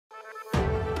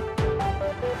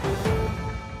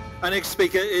Our next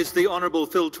speaker is the Honourable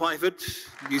Phil Twyford,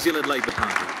 New Zealand Labour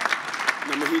Party.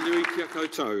 Ngā mihi nui kia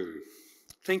koutou.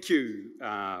 Thank you,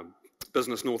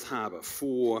 Business North Harbour,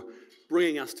 for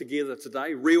bringing us together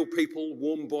today. Real people,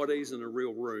 warm bodies in a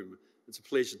real room. It's a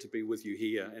pleasure to be with you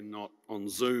here and not on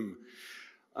Zoom.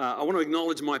 I want to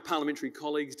acknowledge my parliamentary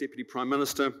colleagues, Deputy Prime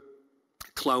Minister,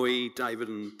 Chloe, David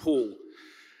and Paul.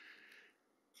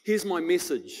 Here's my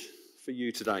message for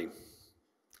you today.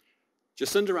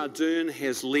 Jacinda Ardern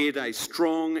has led a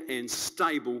strong and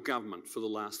stable government for the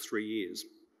last 3 years.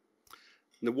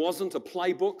 There wasn't a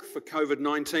playbook for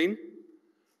COVID-19,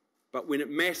 but when it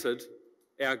mattered,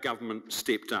 our government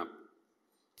stepped up.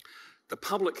 The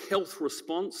public health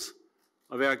response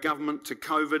of our government to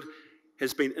COVID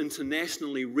has been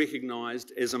internationally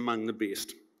recognised as among the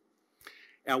best.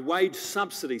 Our wage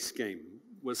subsidy scheme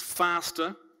was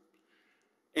faster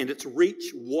and its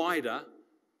reach wider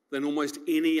than almost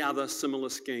any other similar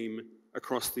scheme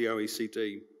across the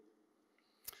OECD.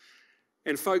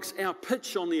 And folks, our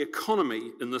pitch on the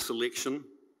economy in this election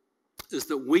is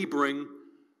that we bring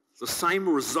the same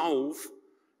resolve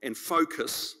and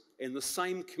focus and the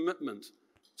same commitment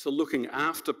to looking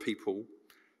after people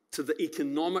to the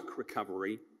economic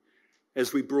recovery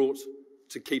as we brought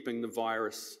to keeping the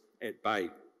virus at bay.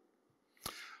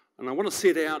 And I want to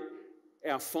set out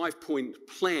our 5-point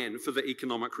plan for the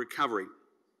economic recovery.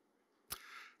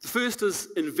 The first is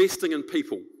investing in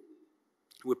people.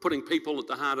 We're putting people at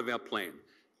the heart of our plan.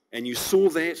 And you saw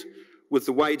that with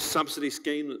the wage subsidy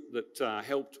scheme that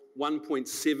helped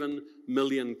 1.7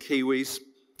 million Kiwis.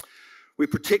 We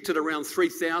protected around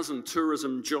 3,000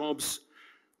 tourism jobs.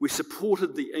 We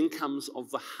supported the incomes of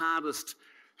the hardest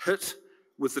hit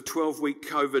with the 12-week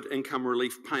COVID income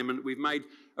relief payment. We've made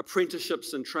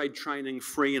apprenticeships and trade training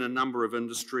free in a number of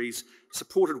industries,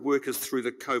 supported workers through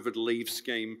the COVID leave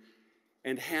scheme,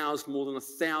 and housed more than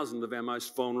 1,000 of our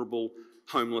most vulnerable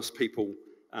homeless people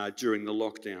during the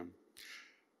lockdown.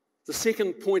 The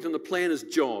second point in the plan is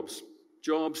jobs.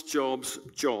 Jobs, jobs,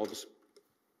 jobs.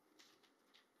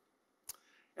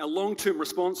 Our long-term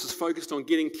response is focused on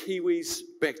getting Kiwis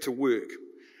back to work.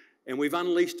 And we've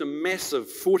unleashed a massive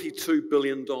 $42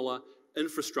 billion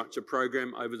infrastructure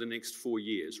program over the next 4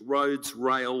 years. Roads,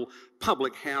 rail,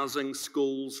 public housing,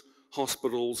 schools,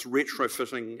 hospitals,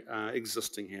 retrofitting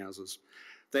existing houses.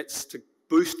 That's to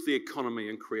boost the economy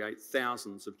and create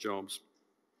thousands of jobs.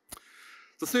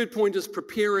 The third point is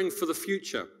preparing for the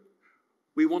future.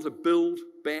 We want to build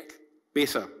back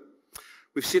better.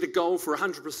 We've set a goal for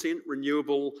 100%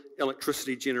 renewable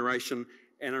electricity generation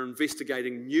and are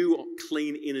investigating new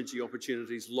clean energy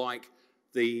opportunities like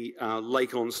the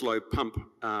Lake Onslow pump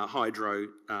hydro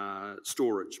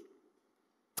storage.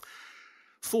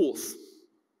 Fourth,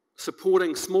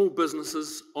 supporting small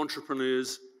businesses,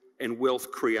 entrepreneurs and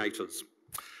wealth creators.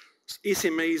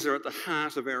 SMEs are at the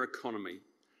heart of our economy.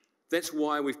 That's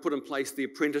why we've put in place the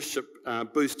Apprenticeship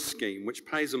Boost Scheme, which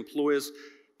pays employers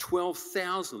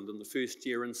 $12,000 in the first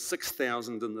year and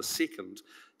 $6,000 in the second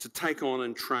to take on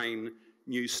and train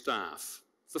new staff.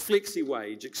 The flexi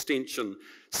wage extension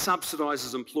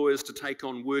subsidises employers to take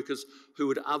on workers who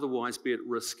would otherwise be at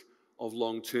risk of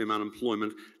long-term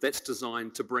unemployment. That's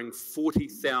designed to bring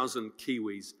 40,000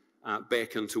 Kiwis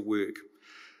back into work.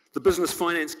 The Business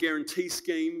Finance Guarantee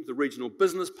Scheme, the Regional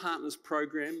Business Partners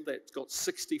Program, that's got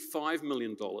 $65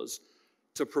 million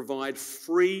to provide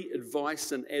free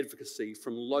advice and advocacy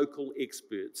from local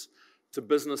experts to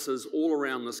businesses all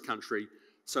around this country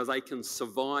so they can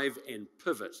survive and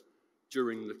pivot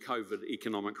during the COVID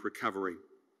economic recovery.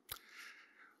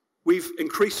 We've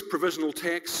increased provisional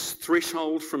tax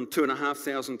threshold from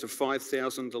 $2,500 to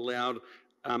 $5,000, allowed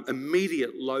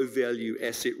immediate low-value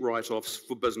asset write-offs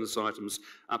for business items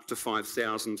up to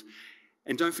 $5,000.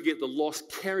 And don't forget the loss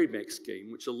carryback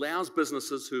scheme, which allows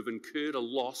businesses who have incurred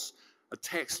a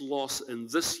tax loss in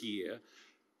this year,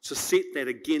 to set that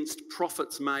against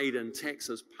profits made and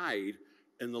taxes paid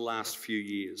in the last few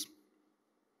years.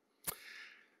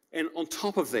 And on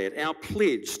top of that, our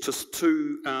pledge to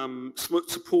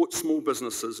support small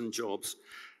businesses and jobs.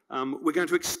 We're going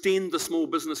to extend the small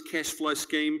business cash flow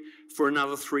scheme for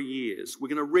another 3 years. We're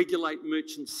going to regulate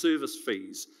merchant service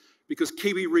fees because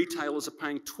Kiwi retailers are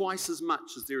paying twice as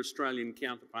much as their Australian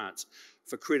counterparts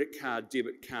for credit card,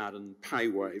 debit card and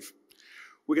PayWave.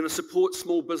 We're going to support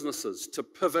small businesses to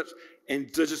pivot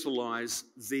and digitalise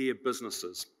their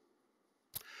businesses.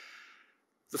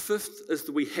 The fifth is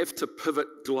that we have to pivot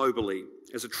globally.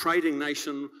 As a trading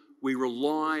nation, we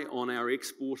rely on our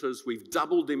exporters. We've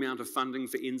doubled the amount of funding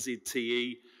for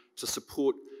NZTE to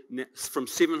support from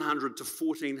 700 to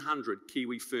 1,400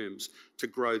 Kiwi firms to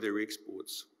grow their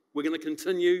exports. We're going to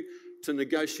continue to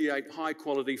negotiate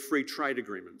high-quality free trade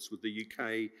agreements with the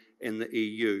UK and the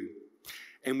EU.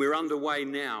 And we're underway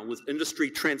now with industry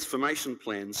transformation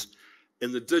plans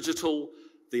in the digital,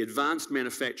 the advanced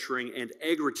manufacturing and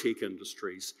agri-tech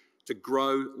industries to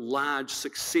grow large,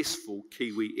 successful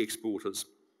Kiwi exporters.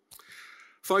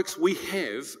 Folks, we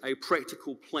have a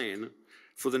practical plan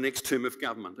for the next term of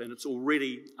government, and it's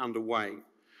already underway.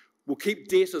 We'll keep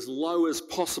debt as low as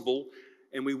possible,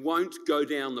 and we won't go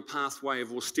down the pathway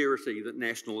of austerity that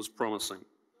National is promising.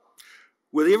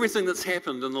 With everything that's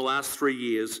happened in the last 3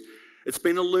 years, it's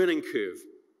been a learning curve.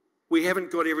 We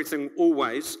haven't got everything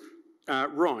always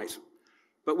right,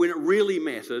 but when it really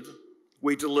mattered,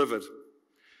 we delivered.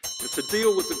 And to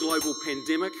deal with the global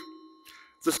pandemic,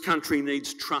 this country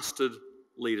needs trusted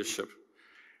leadership.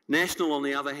 National, on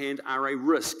the other hand, are a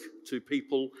risk to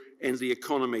people and the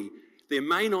economy. Their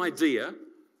main idea,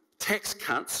 tax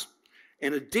cuts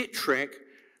and a debt track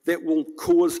that will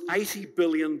cause $80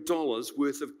 billion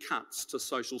worth of cuts to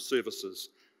social services.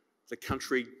 The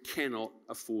country cannot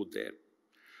afford that.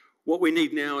 What we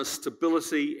need now is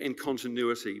stability and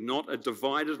continuity, not a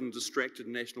divided and distracted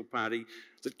National Party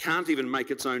that can't even make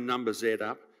its own numbers add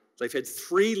up. They've had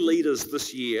 3 leaders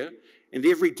this year, and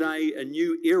every day a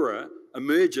new era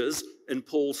emerges in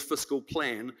Paul's fiscal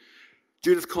plan.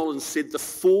 Judith Collins said the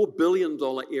 $4 billion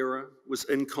era was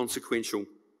inconsequential.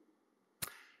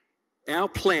 Our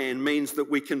plan means that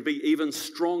we can be even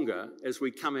stronger as we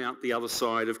come out the other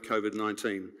side of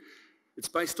COVID-19. It's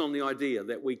based on the idea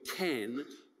that we can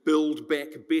build back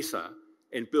better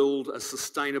and build a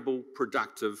sustainable,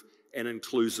 productive and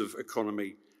inclusive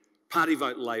economy. Party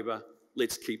vote Labor,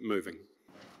 let's keep moving.